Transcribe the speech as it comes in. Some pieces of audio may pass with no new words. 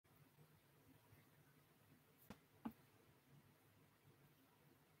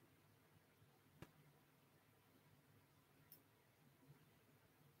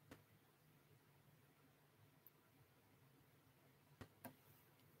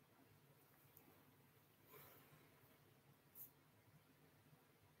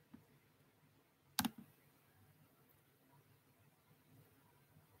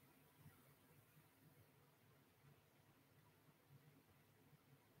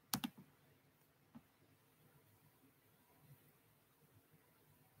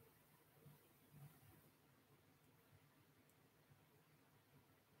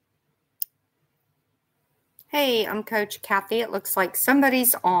Hey, I'm Coach Kathy. It looks like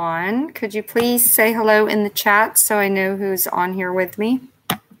somebody's on. Could you please say hello in the chat so I know who's on here with me?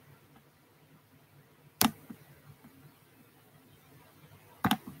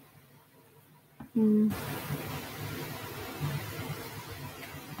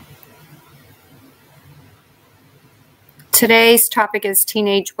 Today's topic is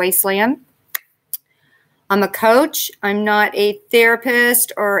Teenage Wasteland. I'm a coach. I'm not a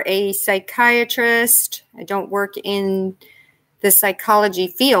therapist or a psychiatrist. I don't work in the psychology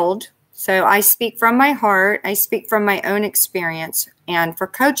field. So I speak from my heart. I speak from my own experience. And for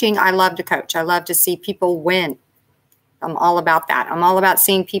coaching, I love to coach. I love to see people win. I'm all about that. I'm all about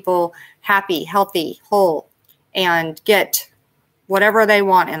seeing people happy, healthy, whole, and get whatever they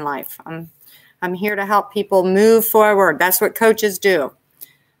want in life. I'm here to help people move forward. That's what coaches do.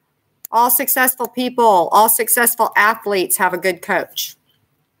 All successful people, all successful athletes have a good coach.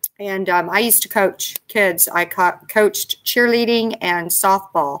 And I used to coach kids. I coached cheerleading and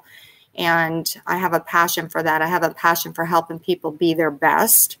softball. And I have a passion for that. I have a passion for helping people be their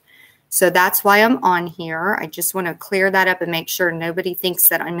best. So that's why I'm on here. I just want to clear that up and make sure nobody thinks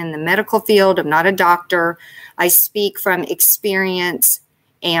that I'm in the medical field. I'm not a doctor. I speak from experience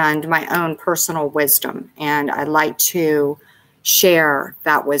and my own personal wisdom. And I like to share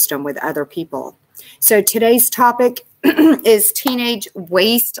that wisdom with other people. So today's topic is teenage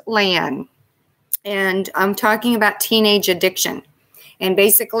wasteland. And I'm talking about teenage addiction. And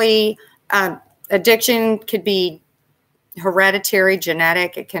basically, addiction could be hereditary,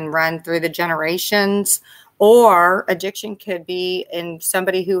 genetic. It can run through the generations. Or addiction could be in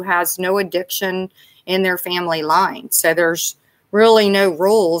somebody who has no addiction in their family line. So there's really no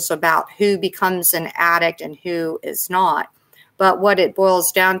rules about who becomes an addict and who is not. But what it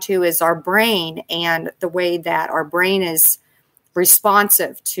boils down to is our brain and the way that our brain is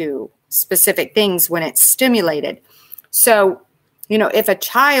responsive to specific things when it's stimulated. So, if a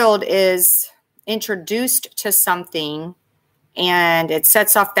child is introduced to something and it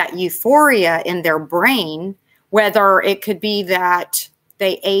sets off that euphoria in their brain, whether it could be that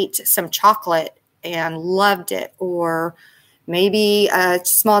they ate some chocolate and loved it, or maybe a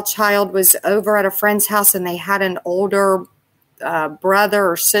small child was over at a friend's house and they had an older brother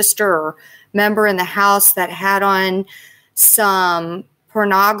or sister or member in the house that had on some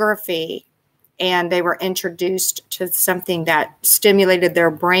pornography, and they were introduced to something that stimulated their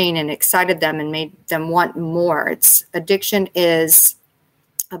brain and excited them and made them want more. Addiction is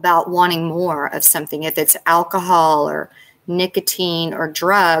about wanting more of something. If it's alcohol or nicotine or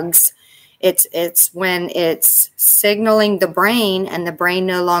drugs, it's when it's signaling the brain and the brain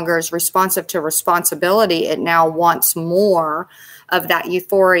no longer is responsive to responsibility. It now wants more of that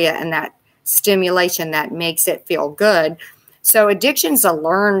euphoria and that stimulation that makes it feel good. So addiction's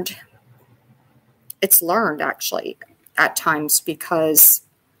it's learned actually at times because,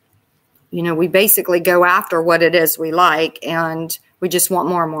 we basically go after what it is we like and we just want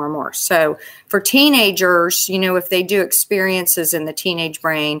more and more and more. So for teenagers, if they do experiences in the teenage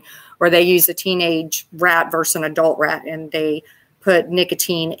brain, or they use a teenage rat versus an adult rat and they put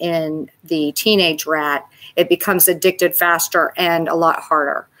nicotine in the teenage rat, it becomes addicted faster and a lot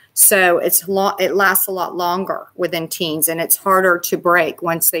harder. So it lasts a lot longer within teens, and it's harder to break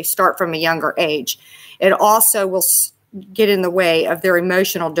once they start from a younger age. It also will get in the way of their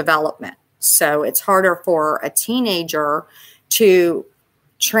emotional development. So it's harder for a teenager to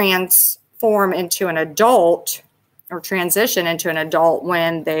transform into an adult or transition into an adult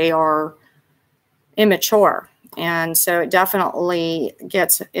when they are immature. And so it definitely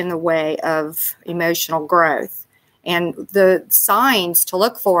gets in the way of emotional growth. And the signs to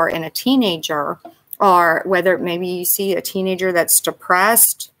look for in a teenager are whether maybe you see a teenager that's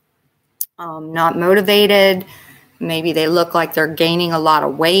depressed, not motivated, maybe they look like they're gaining a lot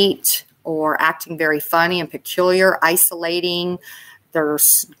of weight or acting very funny and peculiar, isolating, their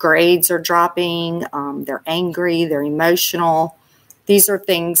grades are dropping, they're angry, they're emotional. These are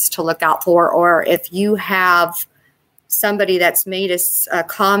things to look out for. Or if you have somebody that's made a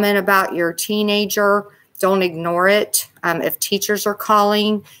comment about your teenager, don't ignore it. If teachers are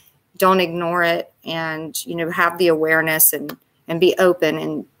calling, don't ignore it, and have the awareness and be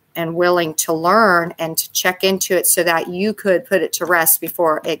open and willing to learn and to check into it so that you could put it to rest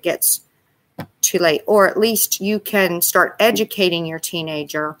before it gets too late. Or at least you can start educating your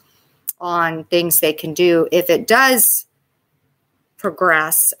teenager on things they can do if it does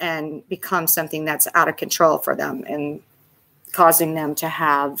progress and become something that's out of control for them and causing them to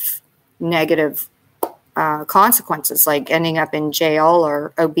have negative consequences, like ending up in jail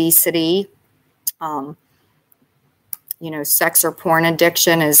or obesity, sex or porn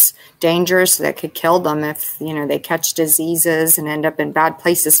addiction is dangerous. That could kill them if, they catch diseases and end up in bad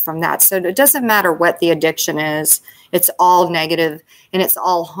places from that. So it doesn't matter what the addiction is. It's all negative and it's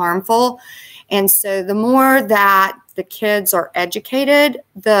all harmful. And so the more that the kids are educated,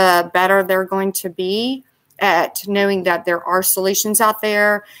 the better they're going to be at knowing that there are solutions out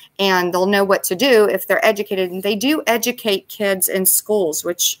there, and they'll know what to do if they're educated. And they do educate kids in schools,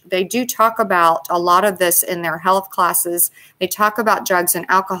 which they do talk about a lot of this in their health classes. They talk about drugs and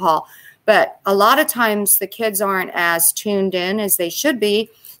alcohol, but a lot of times the kids aren't as tuned in as they should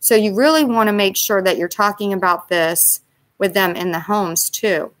be. So you really want to make sure that you're talking about this with them in the homes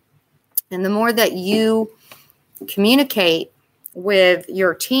too. And the more that you communicate with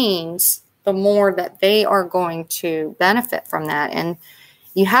your teens, the more that they are going to benefit from that. And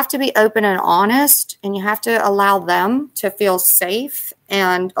you have to be open and honest, and you have to allow them to feel safe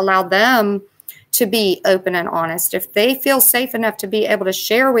and allow them to be open and honest. If they feel safe enough to be able to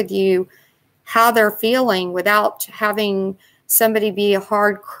share with you how they're feeling without having somebody be a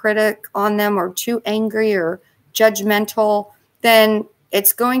hard critic on them or too angry or judgmental, then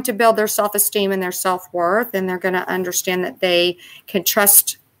it's going to build their self-esteem and their self-worth, and they're going to understand that they can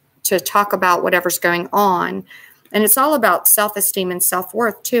trust to talk about whatever's going on. And it's all about self-esteem and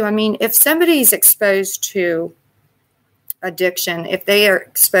self-worth too. I mean, if somebody's exposed to addiction, if they are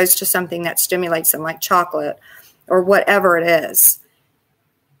exposed to something that stimulates them like chocolate or whatever it is,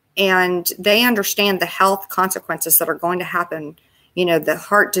 and they understand the health consequences that are going to happen, the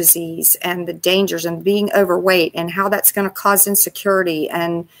heart disease and the dangers and being overweight and how that's going to cause insecurity,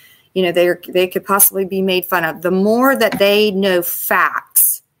 and, they could possibly be made fun of. The more that they know facts,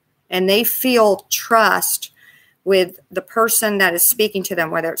 and they feel trust with the person that is speaking to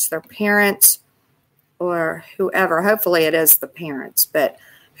them, whether it's their parents or whoever. Hopefully it is the parents, but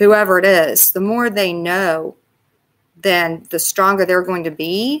whoever it is, the more they know, then the stronger they're going to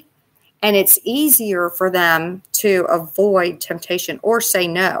be. And it's easier for them to avoid temptation or say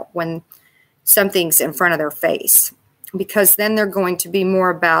no when something's in front of their face, because then they're going to be more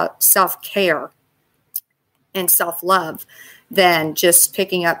about self-care and self-love than just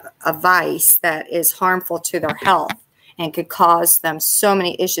picking up a vice that is harmful to their health and could cause them so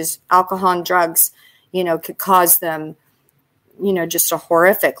many issues. Alcohol and drugs, could cause them, just a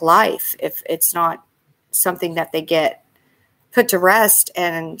horrific life if it's not something that they get put to rest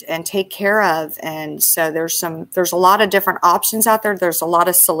and take care of. And so there's a lot of different options out there. There's a lot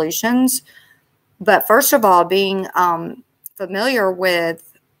of solutions. But first of all, being familiar with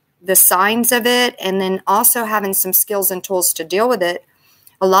the signs of it, and then also having some skills and tools to deal with it.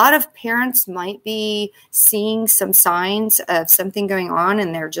 A lot of parents might be seeing some signs of something going on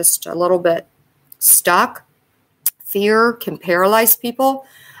and they're just a little bit stuck. Fear can paralyze people.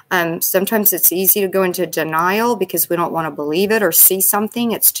 Sometimes it's easy to go into denial because we don't want to believe it or see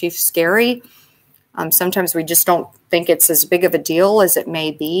something. It's too scary. Sometimes we just don't think it's as big of a deal as it may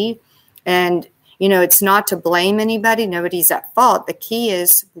be. And, it's not to blame anybody. Nobody's at fault. The key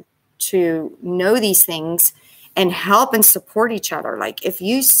is to know these things and help and support each other. Like if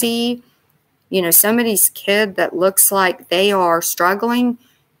you see, somebody's kid that looks like they are struggling,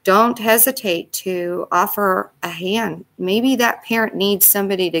 don't hesitate to offer a hand. Maybe that parent needs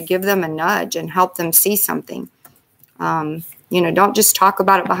somebody to give them a nudge and help them see something. Don't just talk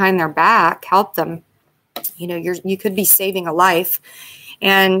about it behind their back. Help them. You could be saving a life.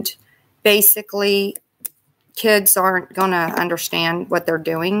 And basically, kids aren't going to understand what they're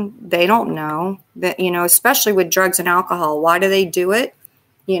doing. They don't know that, especially with drugs and alcohol. Why do they do it?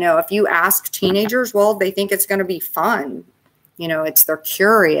 If you ask teenagers, well, they think it's going to be fun. They're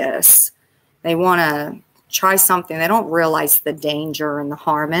curious. They want to try something. They don't realize the danger and the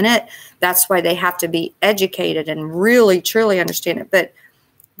harm in it. That's why they have to be educated and really, truly understand it. But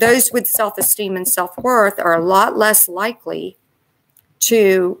those with self-esteem and self-worth are a lot less likely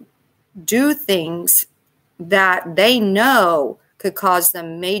to do things that they know could cause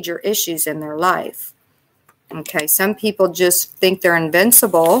them major issues in their life. Okay, some people just think they're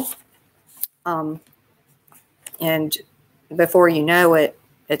invincible, and before you know it,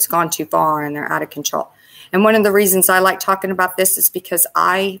 it's gone too far and they're out of control. And one of the reasons I like talking about this is because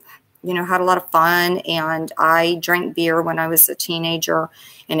I, had a lot of fun, and I drank beer when I was a teenager,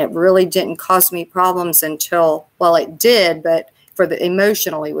 and it really didn't cause me problems until, well, it did, but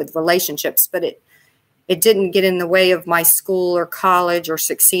emotionally with relationships, but it didn't get in the way of my school or college or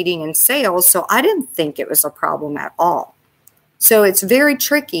succeeding in sales. So I didn't think it was a problem at all. So it's very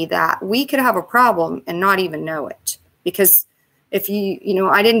tricky that we could have a problem and not even know it, because if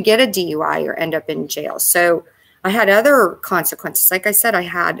I didn't get a DUI or end up in jail. So I had other consequences. Like I said, I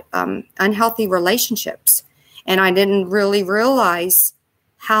had unhealthy relationships, And I didn't really realize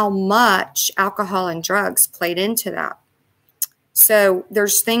how much alcohol and drugs played into that. So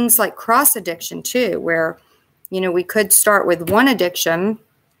there's things like cross addiction too, where, we could start with one addiction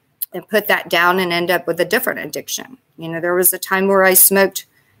and put that down and end up with a different addiction. There was a time where I smoked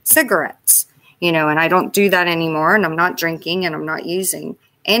cigarettes, and I don't do that anymore, and I'm not drinking and I'm not using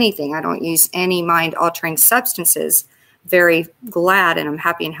anything. I don't use any mind altering substances. Very glad, and I'm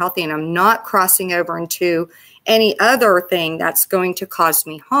happy and healthy, and I'm not crossing over into any other thing that's going to cause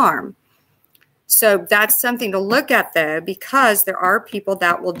me harm. So that's something to look at, though, because there are people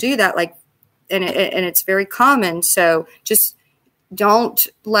that will do that, and it's very common. So just don't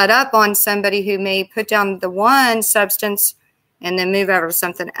let up on somebody who may put down the one substance and then move over to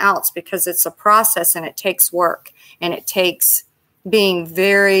something else, because it's a process and it takes work, and it takes being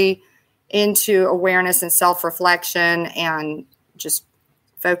very into awareness and self-reflection and just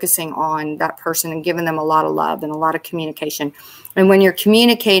focusing on that person and giving them a lot of love and a lot of communication. And when you're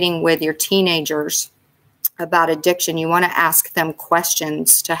communicating with your teenagers about addiction, you want to ask them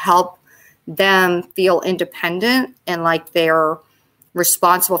questions to help them feel independent and like they're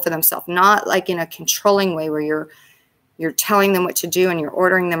responsible for themselves, not like in a controlling way where you're telling them what to do and you're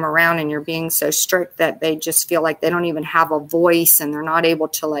ordering them around and you're being so strict that they just feel like they don't even have a voice and they're not able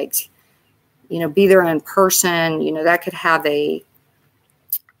to be there in person. That could have a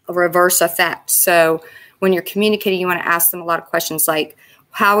reverse effect. So when you're communicating, you want to ask them a lot of questions like,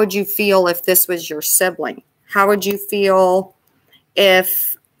 how would you feel if this was your sibling? How would you feel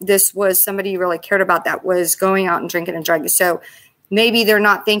if this was somebody you really cared about that was going out and drinking and drugging? So maybe they're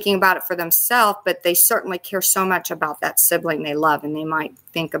not thinking about it for themselves, but they certainly care so much about that sibling they love, and they might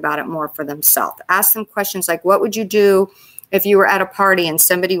think about it more for themselves. Ask them questions like, what would you do if you were at a party and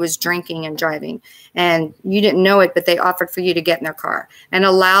somebody was drinking and driving and you didn't know it, but they offered for you to get in their car? And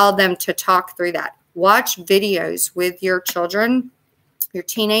allow them to talk through that. Watch videos with your children, your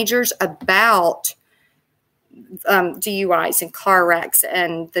teenagers, about DUIs and car wrecks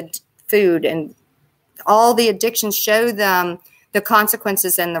and the food and all the addictions. Show them the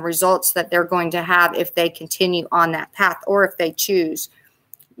consequences and the results that they're going to have if they continue on that path, or if they choose,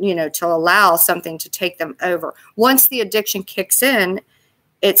 to allow something to take them over. Once the addiction kicks in,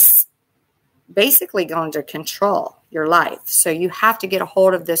 it's basically going to control your life. So you have to get a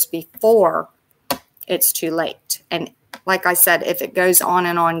hold of this before it's too late. And like I said, if it goes on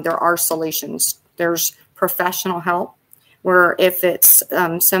and on, there are solutions. There's professional help, where if it's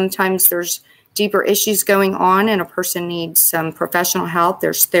sometimes there's deeper issues going on and a person needs some professional help.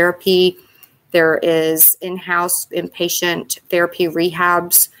 There's therapy. There is in-house inpatient therapy,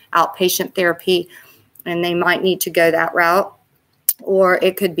 rehabs, outpatient therapy, and they might need to go that route. Or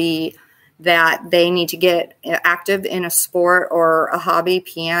it could be that they need to get active in a sport or a hobby,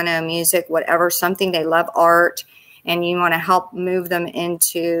 piano, music, whatever, something they love, art, and you want to help move them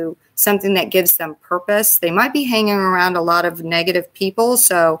into something that gives them purpose. They might be hanging around a lot of negative people,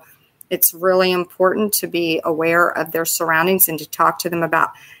 so it's really important to be aware of their surroundings and to talk to them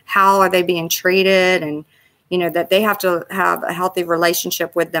about how are they being treated, and that they have to have a healthy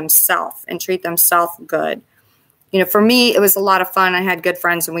relationship with themselves and treat themselves good. For me, it was a lot of fun. I had good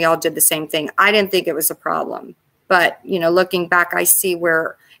friends and we all did the same thing. I didn't think it was a problem, but looking back, I see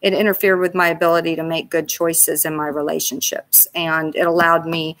where it interfered with my ability to make good choices in my relationships, and it allowed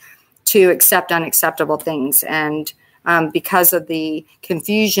me to accept unacceptable things. And because of the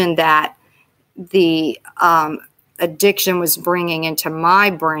confusion that the addiction was bringing into my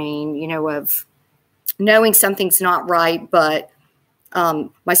brain, of knowing something's not right, but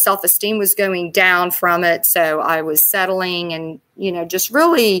my self-esteem was going down from it. So I was settling and, just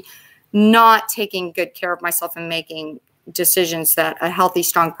really not taking good care of myself and making decisions that a healthy,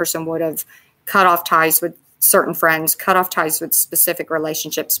 strong person would have cut off ties with certain friends, cut off ties with specific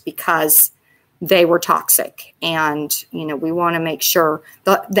relationships because they were toxic. And, we want to make sure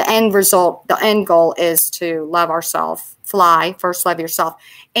the end result, the end goal is to love ourselves, first love yourself,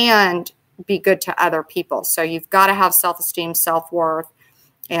 and be good to other people. So you've got to have self-esteem, self-worth,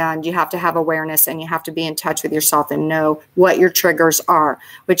 and you have to have awareness, and you have to be in touch with yourself and know what your triggers are,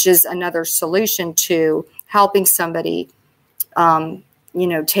 which is another solution to helping somebody,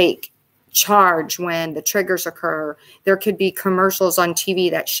 take charge when the triggers occur. There could be commercials on TV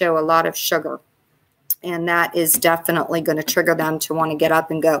that show a lot of sugar, and that is definitely going to trigger them to want to get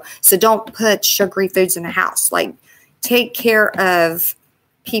up and go. So don't put sugary foods in the house. Take care of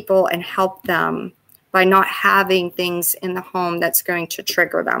people and help them by not having things in the home that's going to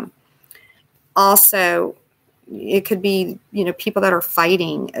trigger them. Also, it could be, people that are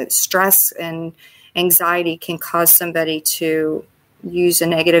fighting. Stress and anxiety can cause somebody to use a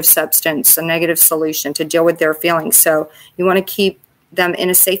negative substance, a negative solution to deal with their feelings. So you want to keep them in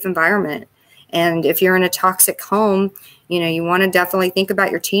a safe environment. And if you're in a toxic home, you want to definitely think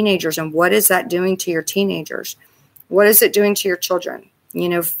about your teenagers and what is that doing to your teenagers? What is it doing to your children?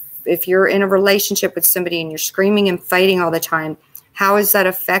 If you're in a relationship with somebody and you're screaming and fighting all the time, how is that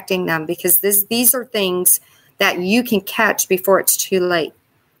affecting them? Because these are things that you can catch before it's too late.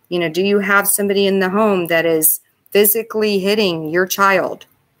 Do you have somebody in the home that is physically hitting your child?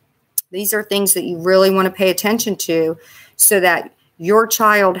 These are things that you really want to pay attention to so that your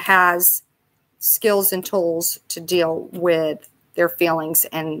child has skills and tools to deal with their feelings,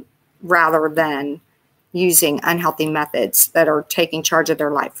 and rather than using unhealthy methods that are taking charge of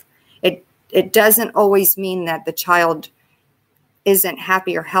their life. It doesn't always mean that the child isn't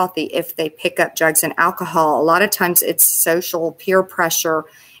happy or healthy if they pick up drugs and alcohol. A lot of times it's social peer pressure,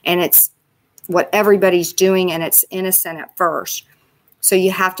 and it's what everybody's doing, and it's innocent at first. So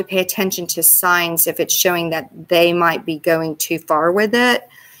you have to pay attention to signs if it's showing that they might be going too far with it,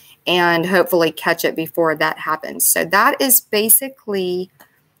 and hopefully catch it before that happens. So that is basically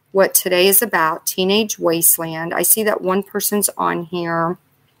what today is about, Teenage Wasteland. I see that one person's on here,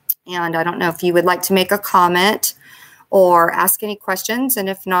 and I don't know if you would like to make a comment or ask any questions. And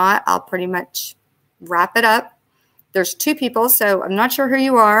if not, I'll pretty much wrap it up. There's two people, so I'm not sure who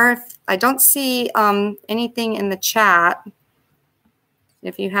you are. I don't see anything in the chat.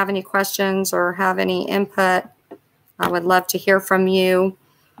 If you have any questions or have any input, I would love to hear from you.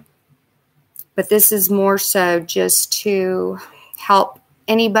 But this is more so just to help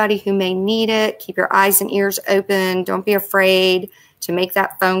anybody who may need it. Keep your eyes and ears open. Don't be afraid to make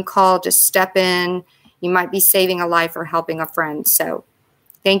that phone call. Just step in. You might be saving a life or helping a friend. So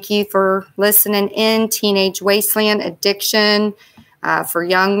thank you for listening in. Teenage Wasteland, addiction for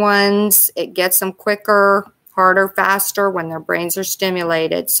young ones. It gets them quicker, harder, faster when their brains are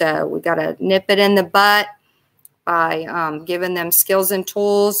stimulated. So we got to nip it in the butt by giving them skills and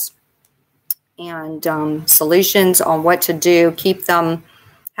tools and solutions on what to do. Keep them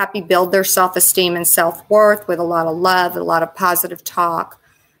happy, build their self-esteem and self-worth with a lot of love, a lot of positive talk.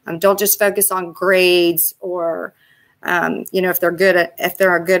 Don't just focus on grades or, if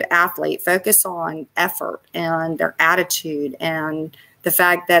they're a good athlete, focus on effort and their attitude and the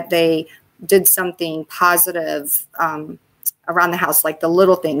fact that they did something positive around the house, like the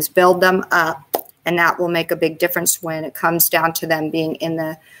little things. Build them up, and that will make a big difference when it comes down to them being in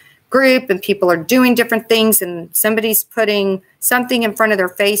the group and people are doing different things and somebody's putting something in front of their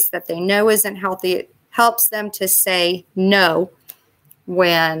face that they know isn't healthy. It helps them to say no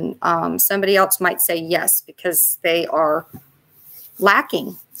when somebody else might say yes, because they are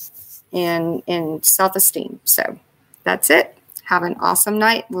lacking in self-esteem. So that's it. Have an awesome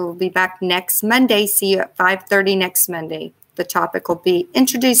night. We'll be back next Monday. See you at 5:30 next Monday. The topic will be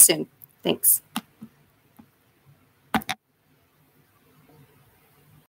introduced soon. Thanks.